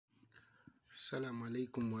Assalamu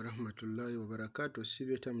alaikum wa rahmatullahi wa barakatuh.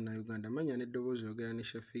 Sibyota muna Uganda manya n'eddoboozi oyogera ne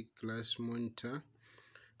Shafiq Class Monitor.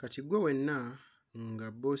 Kati gwe wenna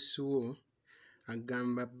nga bosi wo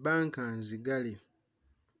agamba banka nzigale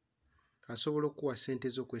asobola okuwa ssente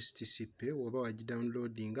zo ku STCP oba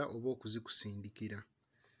wagidownloadinga oba okuzikusindikira.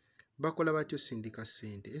 Bakola batyo sindika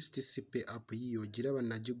ssente. STCP app yiyo ogiraba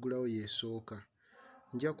nagigulawo yeesooka.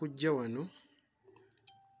 Nja kujja wano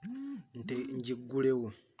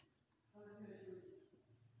njiggulewo.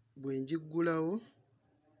 Bwe njiggulawo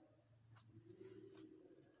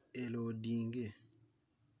eloadinge.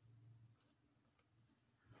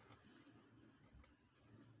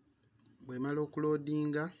 Bwe mala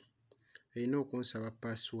okuloadinga erina okunsaba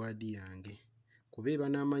password yange kuba eba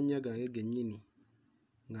n'amannya gange gennyini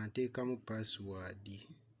nga nteekamu password.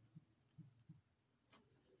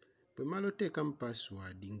 Bwe mala oteekamu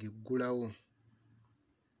password ng'eggulawo.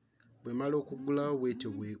 Bwe mala okuggulawo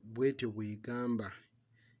bwetyo bw'egamba.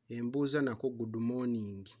 Embuuza nako good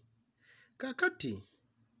morning. Kakati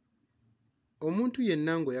omuntu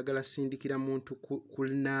yenna ng'oyagala sindikira muntu ku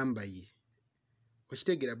nnamba ye,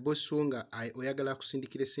 okitegeera bosi wo nga oyagala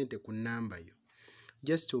kusindikira ssente ku nnamba yo,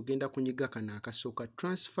 just ogenda kunyiga kano akasooka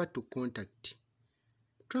transfer to contact.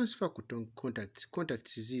 Transfer ku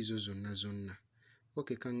contacts ziizo zonna.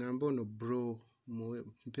 Okay, kaŋŋambe ono bro,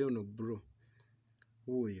 mpe ono bro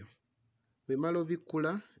wuuyo. Bwe mala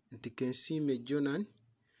obikkula nti kensiime Jonan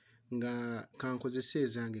nga kankozesa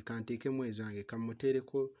ezange kanteekemu ezange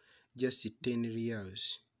kamuteereko just 10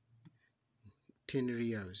 reals. 10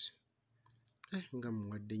 reals. Nga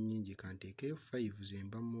muwadde nnyingi kanteekeyo 5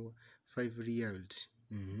 zemba muwa 5 reals.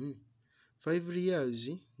 5 reals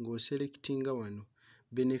ng'oselectinga wano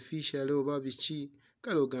beneficiary oba biki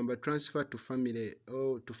kale ogamba transfer to family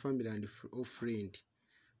and friend.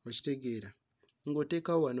 Okitegeera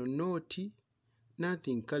ng'oteekawo wano note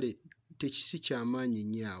nothing kale tekisi kyamaanyi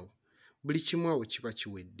nnyo awo. Buli kimu awo kiba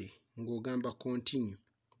kiwedde ng'ogamba continue.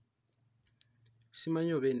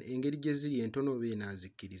 Simanyi oba engeri gye ziri entono oba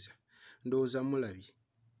enaazikkiriza. Ndowooza mulabye.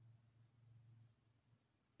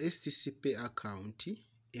 STCP account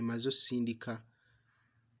emaze osindika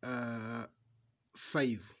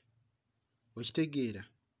 5. Okitegeera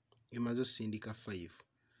emaze osindika 5.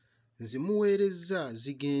 Nzimuweerezza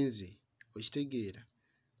zigenze. Okitegeera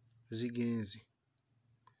zigenze.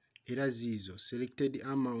 Era ziizo selected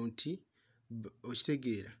amount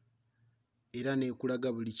okitegeera era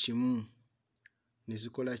neekulaga buli kimu ne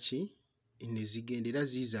zikola ki ne zigenda era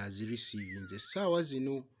ziizo azirisiivinze essaawa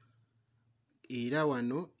zino. Era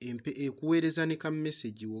wano ekuweereza ne ka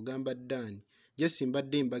message wogamba ddaani just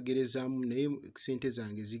mbadde mbagerezaamu naye ssente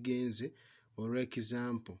zange zigenze or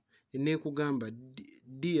example neekugamba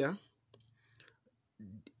dear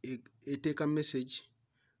eteeka message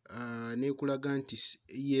neekulaga nti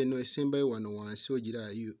yeno esembayo wano wansi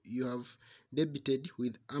ogira you have debited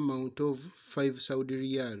with amount of 5 Saudi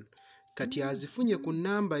Riyal. Kati azifunye ku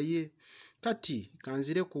nnamba ye. Kati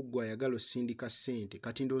kanzire kuggwa ayagala osindika ssente.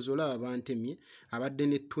 Kati ndowooza olaba bantemye abadde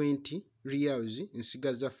ne 20 reals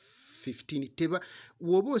nsigaza 15.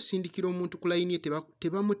 Woba osindikira omuntu ku layini ye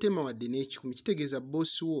tebamutema wadde n'ekikumi. Kitegeeza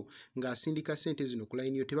bosi wo ng'asindika ssente zino ku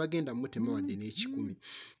layini yo tebagenda mutema wadde n'ekikumi.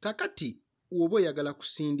 Kakati woba oyagala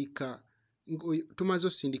kusindika tumaze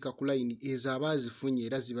osindika ku layini ezo aba azifunye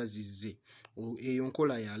era ziba zizze. Eyo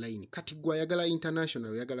nkola ya layini. Kati gwe ayagala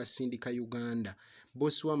international oyagala sindika Uganda.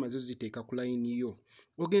 Bosi wo amaze oziteeka ku layini yo.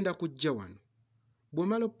 Ogenda kujja wano.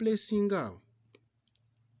 Bw'omala opuleesinga awo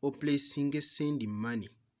opuleesinga send money.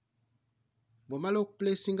 Bw'omala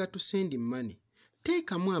okupuleesinga to send money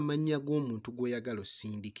teekamu amannya g'omuntu gw'oyagala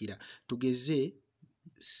osindikira. Tugeze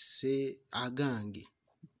agange.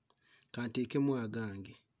 Kanteekemu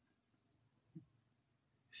agange.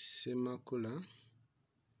 Semakula.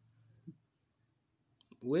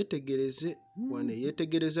 Weetegereze wano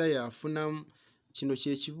yeetegereza yafunamu kino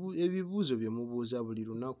ebibuuzo bye mubuuza buli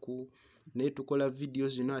lunaku naye tukola vidiyo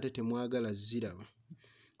zino ate temwagala ziraba.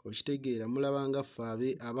 Okitegeera mulaba nga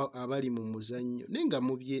ffe abali mu muzannyo naye nga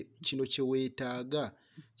mubye kino kye weetaaga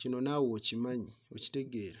kino naawe okimanyi.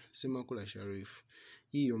 Okitegeera Semakula Sharifu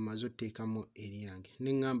yiyo mmaze otteekamu eryange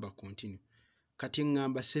ne ŋŋamba continue. Kati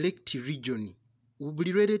ŋŋamba select region.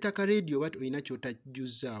 Buli lwereeta ka radio oba olina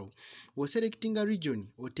ky'otajjuzzaawo. Bw'oselectinga region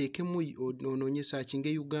oteekemu onoonye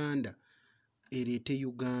saakinge Uganda ereete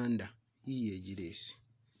Uganda yiyo egireese.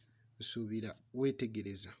 Nsuubira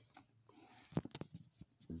weetegereza.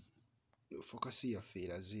 Fokasi yaffe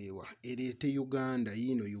erazeewa ereete Uganda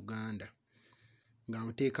yiino Uganda nga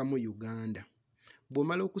muteekamu Uganda.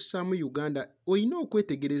 Bw'omala okussaamu Uganda olina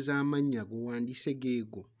okwetegereza amannya go wandiise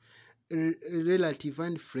geego relative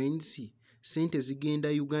and friends sente zigenda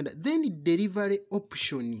Uganda. Then delivery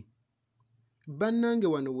option. Bannange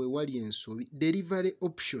wano we wali ensobi. Delivery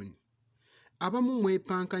option. Abamu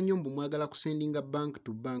mwepanka nnyo mbu mwagala kusendinga bank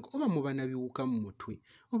to bank. Oba mubana biwuka mu mutwe.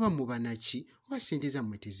 Oba mubana ki. Oba sente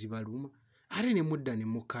zammwe tezibaluma. Ate ne mudda ne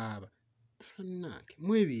mukaaba. Hannange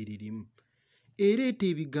mwebiiririmu. Ereeta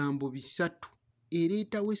ebigambo bisatu.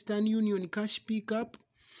 Ereeta Western Union cash pick up.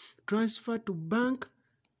 Transfer to bank.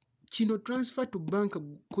 Kino transfer to bank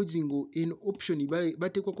kuzingo eno option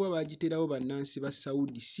batekwa kuba bagiterawo bannansi ba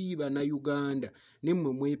Saudi si bana Uganda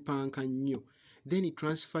nemmwe mwepanka nnyo. Then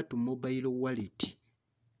transfer to mobile wallet.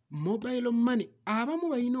 Mobile money abamu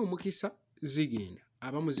balina omukisa zigenda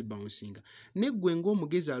abamu zibouncing. Neggwe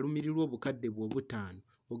ng'omugezi alumirirwa obukadde bw'obutaano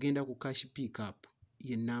ogenda ku cash pick up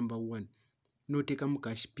ye number 1. Noteekamu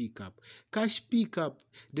cash pick up. Cash pick up,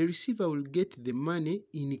 the receiver will get the money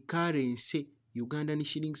in currency. Ugandan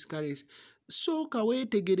shillings currency. So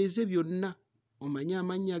kawetegereze byonna omanya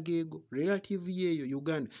amanya geego relative yeyo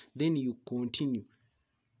Uganda, then you continue.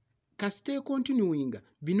 Kasite continuing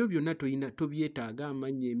bino byonna toyina tobyetaaga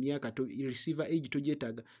amanya emyaka to receiver age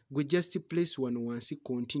togyetaaga gwe just place wano wansi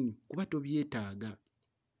continue kuba tobyetaaga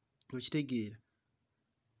okitegeera.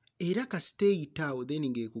 Era kasite yitaawo then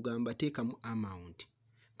ngekugamba teekamu amount.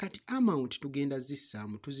 Kati amount tugenda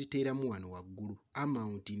zissaamu tuziteeramu wano waggulu.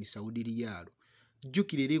 Amount in Saudi riyal.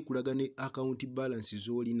 Jjukira era ekulaga ne account balance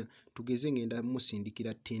z'olina. Tugeze ngenda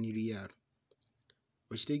musindikira 10 riyal.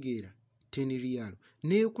 Okitegeera 10 riyal.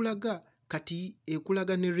 Neekulaga kati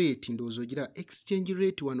ekulaga ne rate ndowooza ogira exchange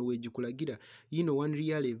rate wano weegikulagira yino 1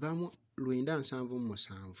 riyal evaamu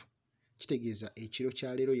 977. Kitegeeza ekiro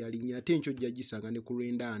kya leero yalinnya ate enkyo ojja gisanga ne ku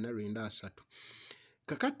 943.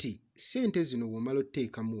 Kakati sente zino bw'omala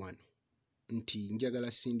otteekamu wano nti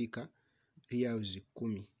njagala sindika riyals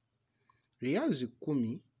 10. Riyals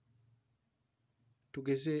 10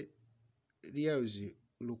 tugeze riyals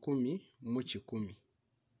 10 mu 10.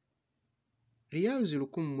 Riyals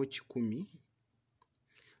 10 mu 10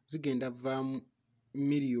 zigenda vaamu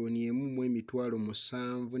miliyoni emu mu emitwalo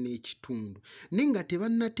 7.5. Nenga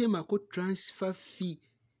tebannatemako transfer fee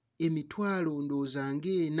emitwalo ndowooza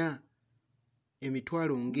ng'ena.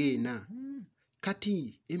 Emitwalo ng'ena.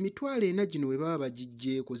 Kati emitwalo ena gino we baba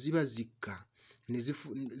bagiggyeeko ziba zikka.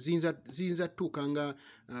 Ziyinza tuuka nga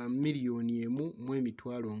miliyoni emu mu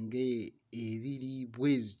emitwalo ng'ebiri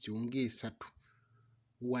bwezityo ng'esatu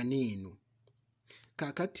waneeno.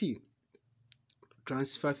 Kakati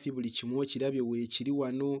transfer fee buli kimu okirabye weekiri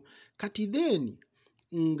wano. Kati then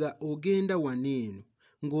nga ogenda waneeno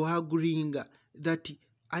ng'oagreeinga that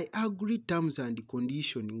I agree terms and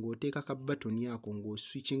condition ng'oteeka ka button yako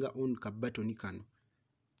ng'oswitchinga on ka button kano.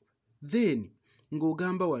 Then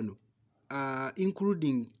ng'ogamba wano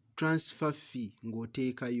including transfer fee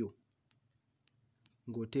ng'oteekayo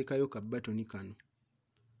ka button kano.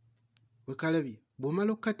 Wekalabye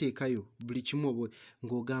bw'omala okukateekayo buli kimu oba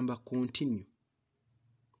ng'ogamba continue.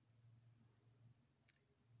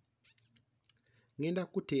 Ngenda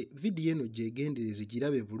kute video eno gyegendereze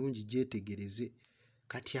girabe bulungi gyetegereze.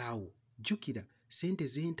 Kati awo jjukira sente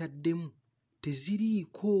zentaddemu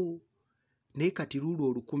teziriiko. Naye kati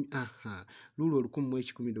lulo 10 lulo 10 mu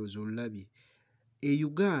 10 ndowooza olulabye. E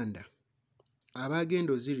Uganda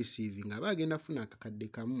abagenda ozireceiving abagenda funa akakadde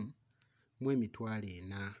kamu mu emitwalo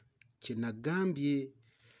 4. Kye nagambye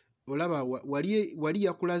olaba wali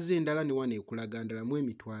yakulaze endala ne wana ekulaga ndala mu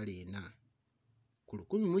emitwalo 4 ku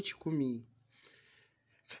 10 mu 10.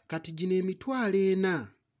 Kati gino emitwalo 4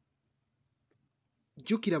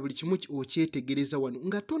 jjukira buli kimu okyetegereza wano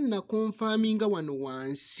nga tonna konfaminga wano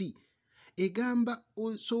wansi egamba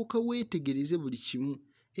osooka weetegereze buli kimu.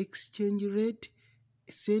 Exchange rate,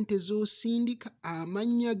 sente z'osindika,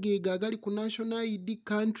 amannya geega agali ku national ID,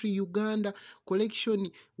 country Uganda,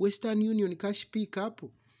 collection Western Union cash pick up.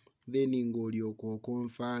 Then ng'olyoka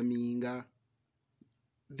okonfaminga.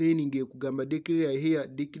 Then ng'ekugamba declare here,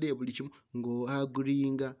 declare buli kimu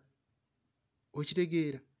ng'oagreeinga.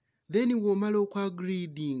 Okitegeera? Then bw'omala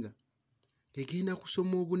okwaagreedinga egenda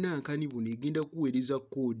kusoma obunankani buno egenda kuweereza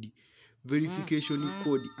code. Verification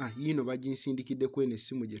code yino baginsindikidde kwene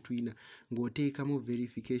essimu gye tulina ng'oteekamu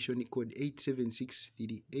verification code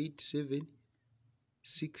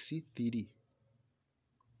 8763.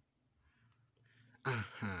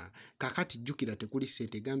 Kakati jjukira tekuli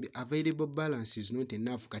sente gambye available balance is not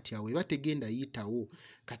enough. Kati awo eba tegenda yitawo.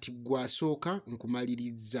 Kati gwasooka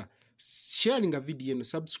nkumaliriza. Sharing a video eno,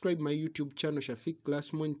 subscribe my YouTube channel Shafiq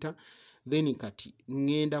Class Monitor. Then kati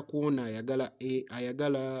ngenda kuona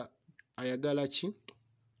ayagala ki?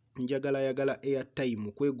 Njagala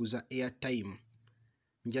airtime, kweguza airtime.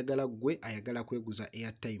 njagala gwe ayagala kweguza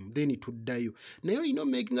airtime then tuddayo naye olina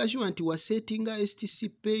making sure nti wasettinga STC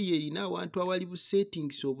pay erina awantu awali bu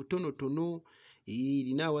settings obutonotono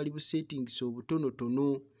erina awali bu settings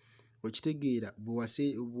obutonotono okitegeera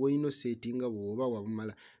bw'olina settinga bw'oba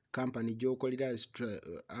wabumala company gy'okolera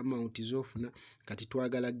amount z'ofuna kati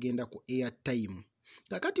twagala genda ku airtime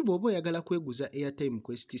kakati bw'oba oyagala kweguza airtime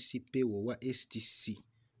ku STC pay owa STC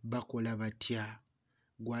bakola batya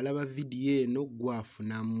gwalaba video eno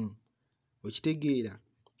gwafunamu okitegeera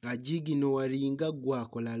agigino walinga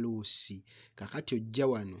gwakola luusi kakati ojja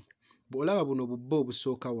wano bw'olaba buno bubba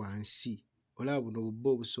obusooka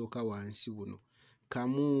wansi buno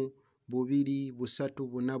kamu bubiri busatu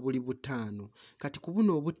buna buli butaano kati ku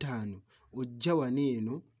buno obutaano ojja wano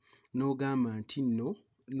eno n'ogamba nti nno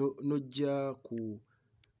n'ojja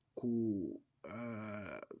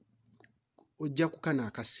ojja ku kano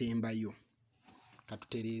akasembayo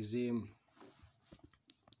katutereezeemu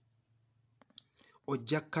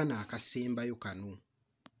ojja kano akasembayo kano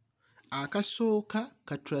akasooka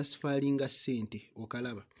katransfaringa ssente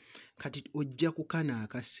okalaba kati ojja ku kano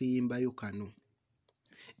akasembayo kano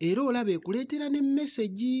era olaba ekuleetera ne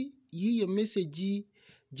message yiyo message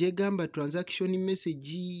gyegamba transaction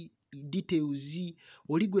message details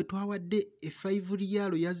oli gwe twawadde e5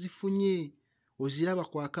 riyalo yazifunye oziraba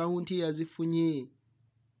ku account yazifunye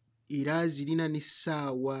era zirina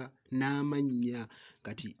n'essaawa n'amannya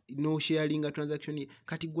kati no sharinga transaction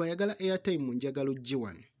kati gwayagala airtime njagalo gye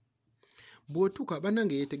wano bw'otuuka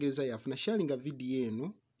bannange yeetegereza yafuna sharinga video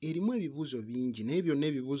eno erimu ebibuuzo bingi naye byonna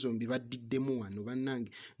ebibuuzo mbibaddiddemu wano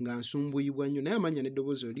bannange nga nsumbuyibwa nnyo naye amanya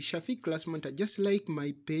n'eddoboozi oli Shafiq Class Monitor just like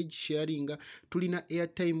my page sharinga tulina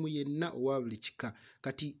airtime yenna owa buli kika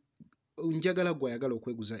kati njagala gwayagala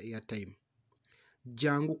okweguza airtime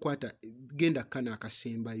jangu kwata genda kana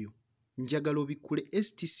akasembayo njagala obikule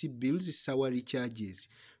STC bills sawa recharges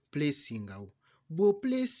placingawo bwo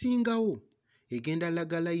placingawo egenda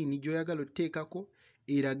laga line gyoyagala oteekako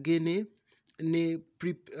eragene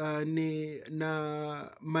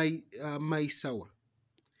na my sawa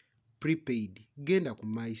prepaid genda ku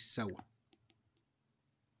my sawa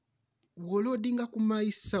wolodinga ku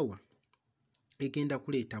my sawa egenda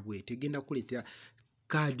kuleeta bwete egenda kuleeta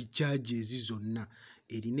card charges zonna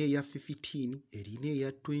erina eya 15 erina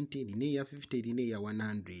eya 20 erina eya 50 erina eya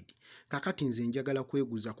 100 kakati nze njagala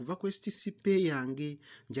kweguza kuva ku STC pay yange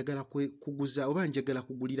njagala kuguza oba njagala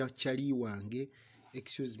kugulira chali wange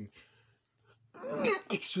excuse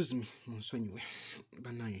me munsonyiwe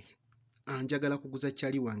banaye njagala kuguza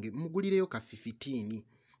chali wange mugulireyo ka 15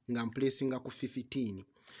 nga mplacinga ku 15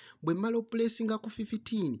 bwe malo placinga ku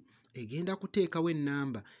 15 egenda kuteekawo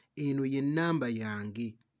ennamba eno ye nnamba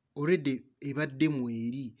yange already ebadde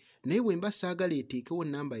mweri naye bwe mba saagala eteekewo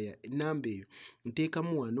nnamba eyo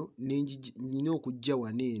nteekamu wano nina okujja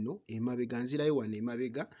wano eno emabega nzirayo wano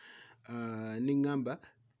emabega neŋŋamba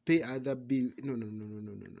pay other bill no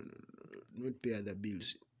not pay other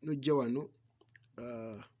bills nojja wano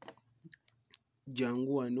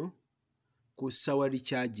jangu wano ku sawa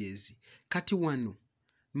recharges kati wano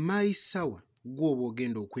my sawa gwoba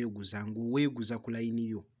ogenda okweguza ng'oweeguza ku layini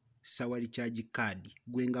yo sawa recharge card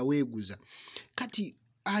gwe nga weeguza kati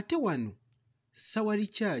ate wano sawa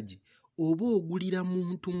recharge oba ogulira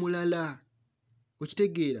muntu mulala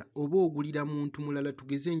okitegeera oba ogulira muntu mulala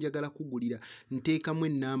tugeze njagala kugulira nteekamu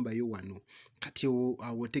ennamba yo wano kati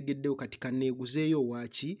awo otegeddewo kati kaneeguzeeyo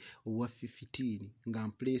waki owa 15 nga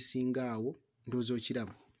mplacinga awo ndowooza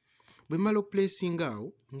okiraba bwe mala placinga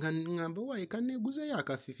awo nga ngamba waaye kaneeguzeeyo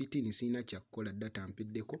aka 15 sirina kyakukola data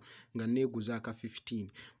mpiddeko nga neeguza aka 15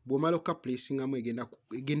 bw'omala oka placingamu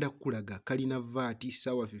egenda kukulaga kalina VAT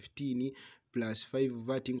sawa 15 plus 5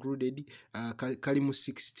 VAT included kali mu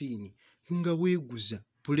 16 nga weeguza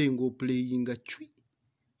play ng'oplayinga cwi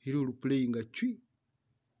era oluplayinga cwi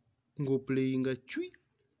ng'oplayinga cwi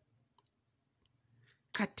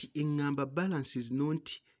kati eŋŋamba balance is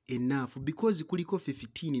not enough because kuliko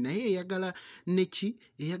 15 naye eyagala neki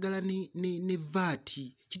eyagala ne VAT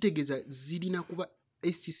kitegeeza zirina kuba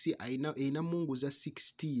STC aina mungu za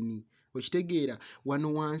 16 okitegeera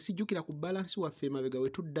wano wansi jukira ku balance waffe mabega we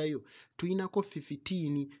tuddayo tuinako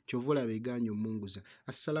 15 kyovola beganya omunguza.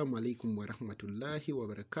 Assalamu alaikum wa rahmatullahi wa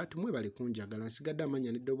barakatuh. Mwebale kunjagala nsigadde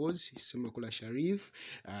amanya n'eddoboozi Semakula Sharif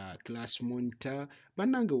Class Monitor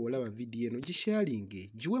bannange olaba video eno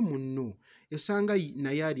gisharinge jiwe munno osanga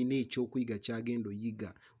naye alina ekyokuyiga kyagenda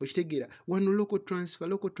oyiga okitegeera wano local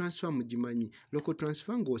transfer mugimanyi local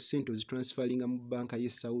transfer ngo sente ozitransferinga mu banka ye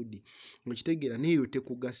Saudi okitegeera neyo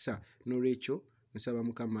tekugasa n'olwekyo nsaba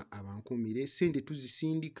mukama abankumire. Sente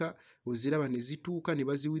tuzisindika oziraba ne zituuka ne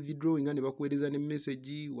bazi withdrawing ne bakuweereza ne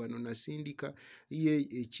message wano nasindika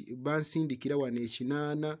bansindikira wano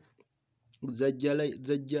ekinaana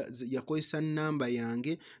yakozesa namba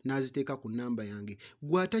yange n'aziteeka ku namba yange.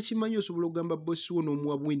 Gwe atakimanyi osobola okugamba bossi wo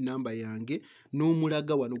n'omuwa namba yange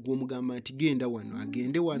n'omulaga wano gw'omugamba nti genda wano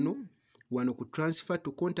agende wano ku transfer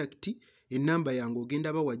to contact enamba yange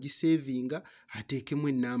ogenda ba wagisavinga ateekemu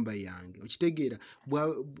enamba yange okitegeera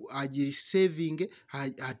agisavinge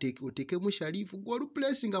oteekemu Sharifu gwe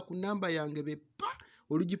oluplacinga ku namba yange beppa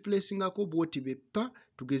olugiplacingako bwoti beppa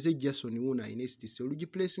tugeze Jason Wuna Inestisi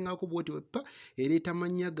olugiplacingako bwoti beppa ereeta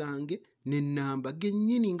mannya gange n'ennamba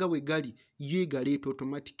gennyini nga bwe gali yegaleeta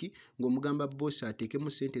automatic ng'omugamba boss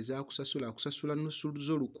ateekemu sente z'akusasula akusasula nusu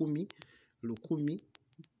zo 1,000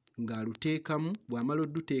 ng'aluteekamu bw'amala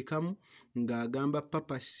odduteekamu ng'agamba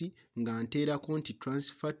papasi ng'anteerako nti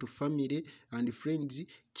transfer to family and friends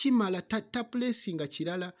kimala taplacinga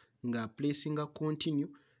kirala ng'aplacinga continue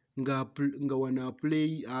nga wana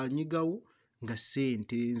play anyigawo nga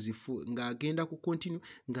sente nzifu ng'agenda ku continue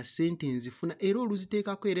nga sente nzifuna era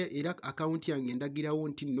oluziteekako era account yange ndagirawo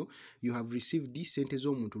nti nno you have received sente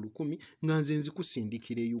z'omuntu 1,000 nga nze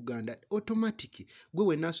nzikusindikira e Uganda automatic gwe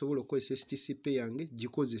wenna asobola okukozesa STC Pay yange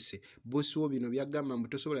gikozese bosi wo bino byagamba mbu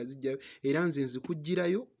tosobola zijjayo era nze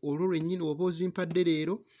nzikugirayo olwo lwennyini oba ozimpadde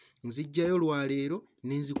leero nzijjayo lwaleero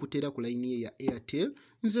nenzikutera ku line ya Airtel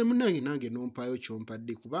nze nange nompayo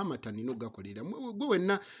kyompadde kuba amata nino gakolera gwe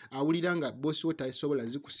wenna awulira nga bosi wo tasobola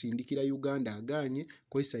zikusindikira Uganda aganye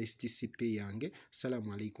kozesa STC Pay yange.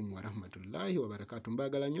 Assalamu alaikum warahmatullahi wabarakatuh.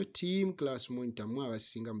 Mbagala nnyo team class monitor mwe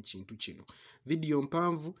abasinga mu kintu kino. Video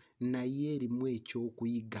mpanvu naye erimu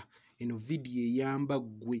ekyokuyiga. Eno video eyamba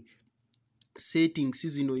gwe settings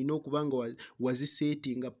zino ino kubanga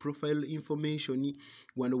wazisettinga profile information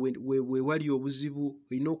wano we wali obuzibu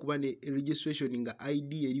ino kuba ne registration nga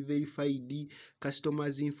ID eri verified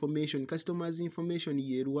customers information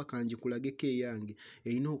yeruwa kanji kulageke yange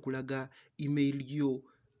ino okulaga email yo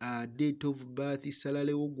date of birth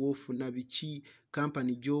salary wo gwofuna biki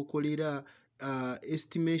company gyokolera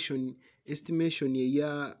estimation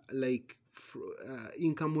ya like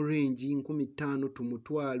income range 15,000 to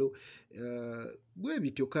 1,000 bwe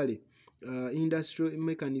bityo kale industrial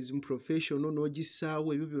mechanism professional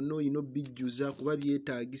nogisaawo ebyo byonna oyina bijjuza kuba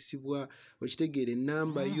byetaagisibwa okitegeera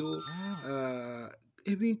enamba yo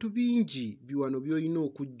ebintu bingi biwano by'olina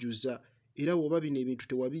okujjuza era woba bino ebintu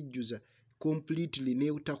tewabijjuza completely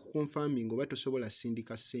ne utakuconfirming oba tosobola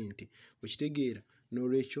sindika sente okitegeera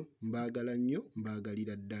n'olwekyo mbaagala nnyo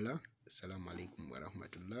mbaagalira ddala. Assalamu alaikum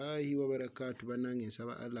warahmatullahi wabarakatuh. Banange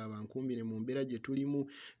nsaba Allah abankuumire mu mbeera gye tulimu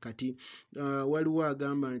kati waliwo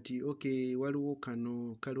agamba nti okay waliwo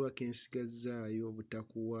kano kaliwo kensigazaayo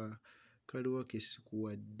obutakuwa kaliwo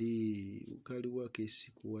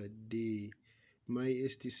kesikuwadde my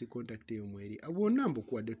STC contact eyo mweri bwonna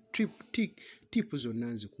mbukuwadde tip zonna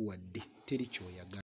nzikuwadde teri kyoyaga.